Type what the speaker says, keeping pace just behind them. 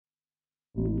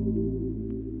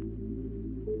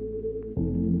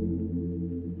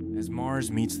As Mars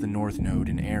meets the North Node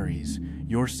in Aries,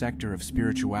 your sector of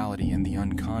spirituality and the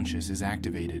unconscious is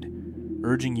activated,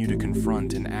 urging you to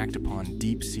confront and act upon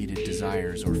deep-seated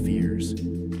desires or fears.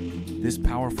 This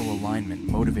powerful alignment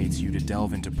motivates you to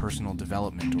delve into personal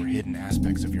development or hidden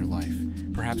aspects of your life,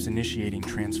 perhaps initiating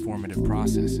transformative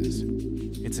processes.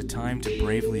 It's a time to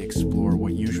bravely explore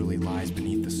what usually lies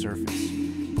beneath the surface,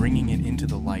 bringing it into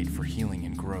the light for healing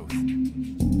and growth.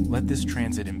 Let this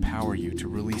transit empower you to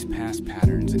release past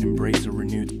patterns and embrace a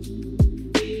renewed